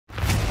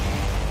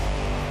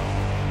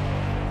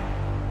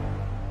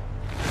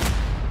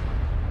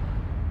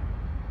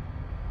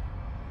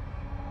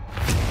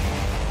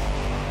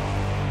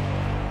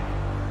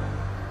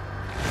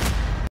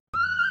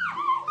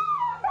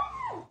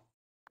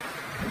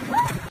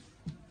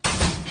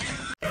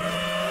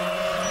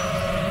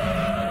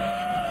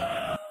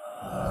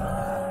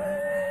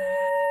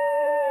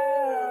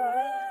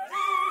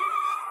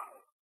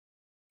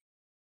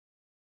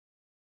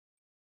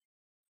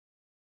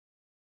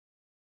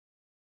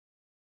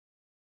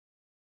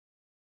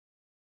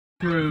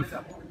Proof.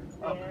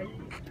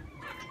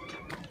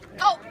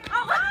 Oh!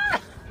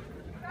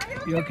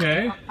 You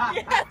okay?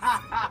 Yes!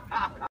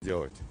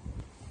 Делать.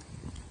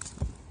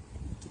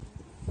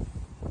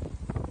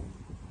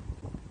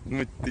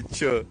 Ну ты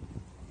чё?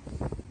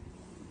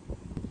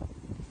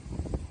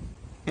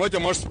 Мотя,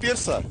 может, с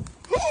перса?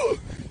 О,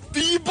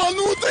 ты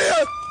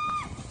ебанутая!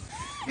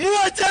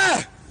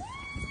 Мотя!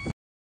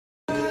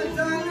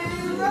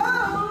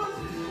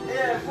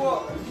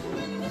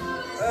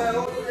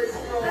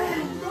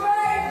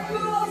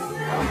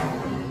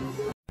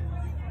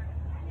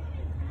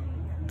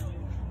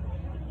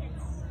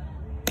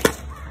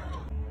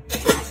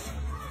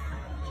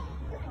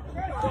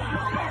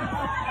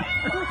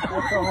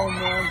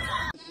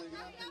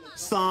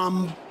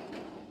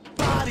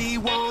 Somebody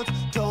once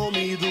told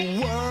me the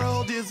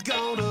world is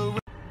gonna.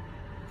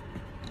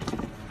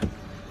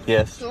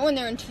 Yes. Go in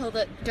there until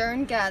the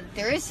darn God,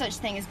 there is such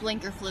thing as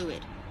blinker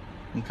fluid.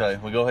 Okay,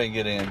 well go ahead and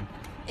get in.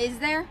 Is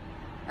there?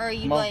 Or are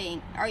you Mom.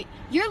 lying?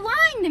 You're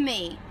lying to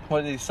me.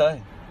 What did he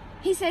say?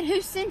 He said,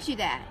 who sent you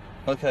that?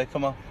 Okay,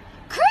 come on.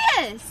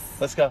 Chris!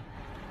 Let's go.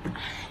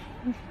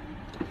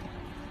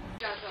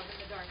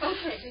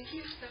 Okay, thank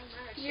you so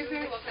much. You're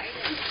very welcome.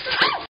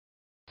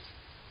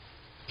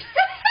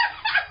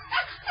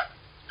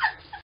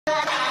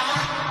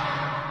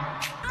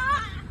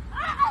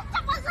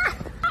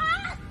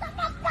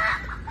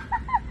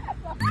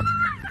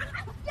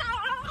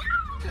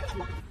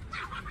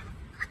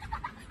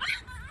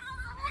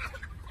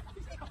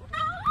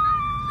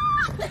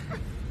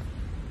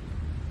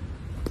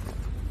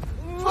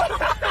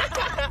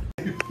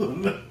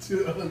 Not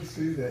to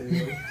unsee that,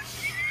 you know.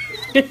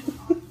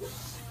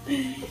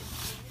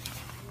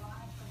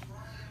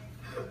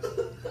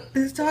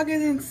 This dog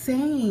is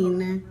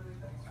insane.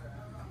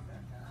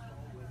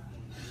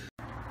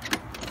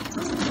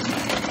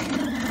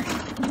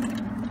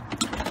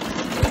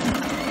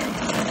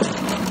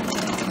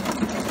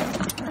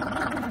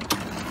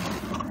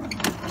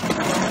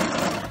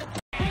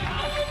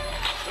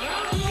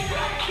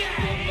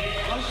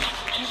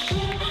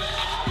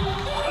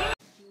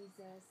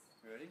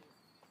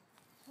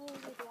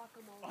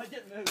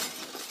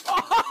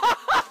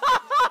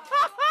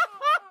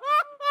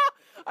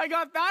 I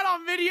got that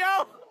on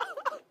video!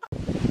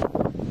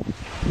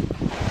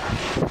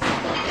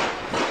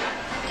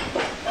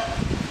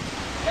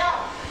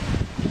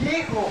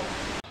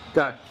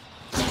 Go.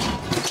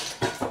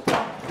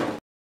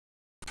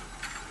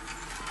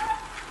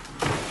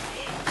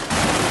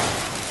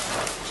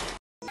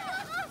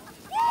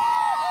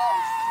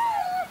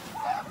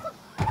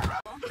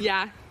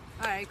 Yeah.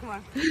 Alright, come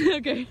on.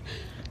 Okay.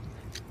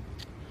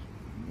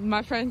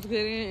 My friend's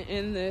getting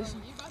in this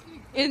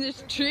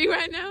tree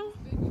right now.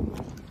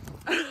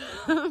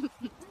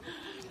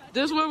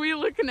 This is what we're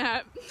looking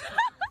at.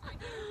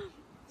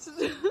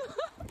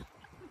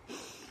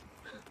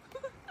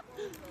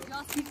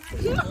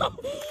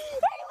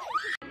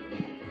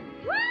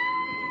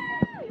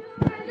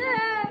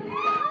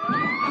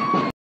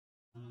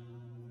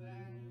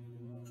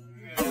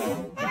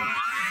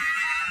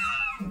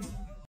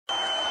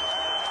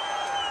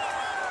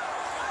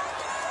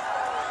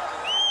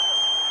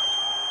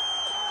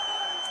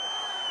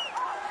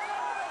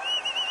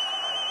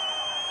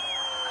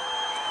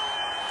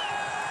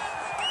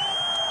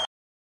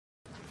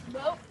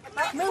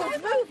 No.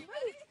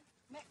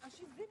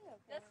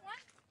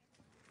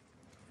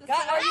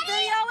 Are you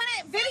videoing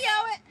it? Video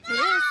it! It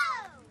is.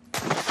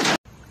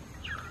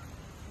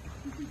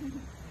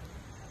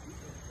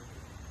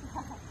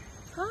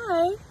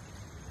 Hi.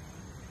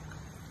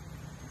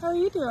 How are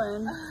you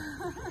doing?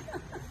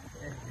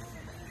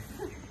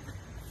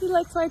 He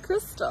likes my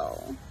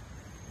crystal.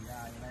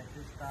 Yeah, you like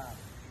this stuff.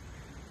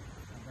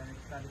 I'm very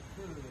excited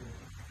too.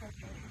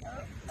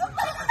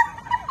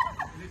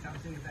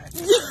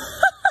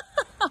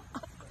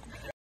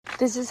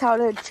 This is how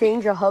to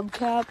change a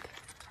hubcap.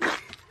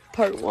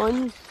 Part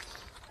 1.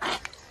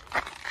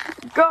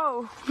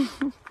 Go!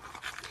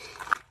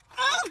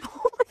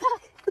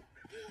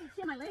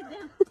 Get my leg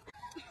down.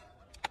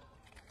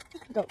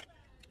 Go.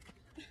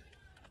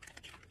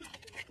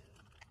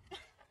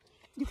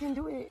 You can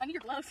do it. I need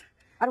your gloves.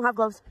 I don't have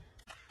gloves.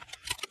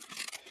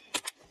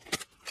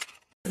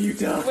 You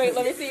dumb. Wait,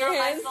 let me see your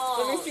hands.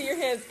 Let me see your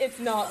hands. It's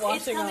not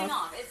washing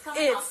off. It's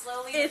coming off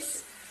slowly.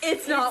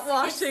 It's not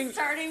washing. It's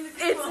starting to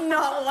It's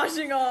not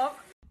washing off.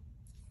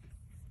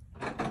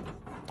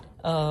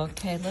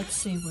 Okay, let's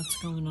see what's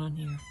going on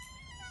here.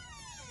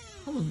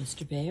 Hello,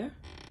 Mr. Bear.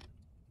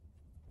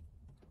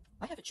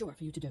 I have a chore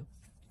for you to do.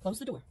 Close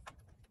the door.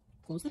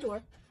 Close the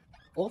door.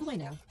 All the way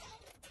now.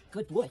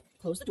 Good boy.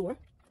 Close the door.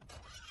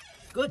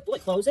 Good boy.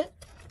 Close it.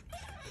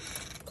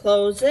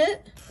 Close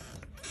it.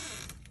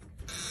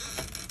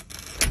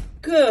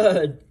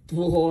 Good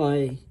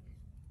boy.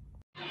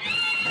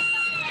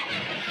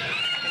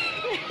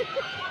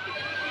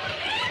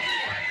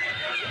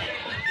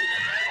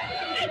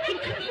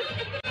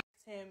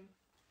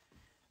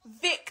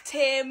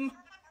 Victim.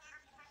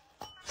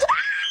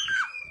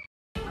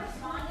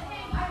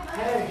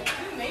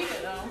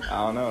 I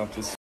don't know,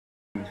 just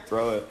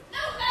throw it. No,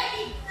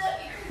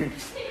 baby!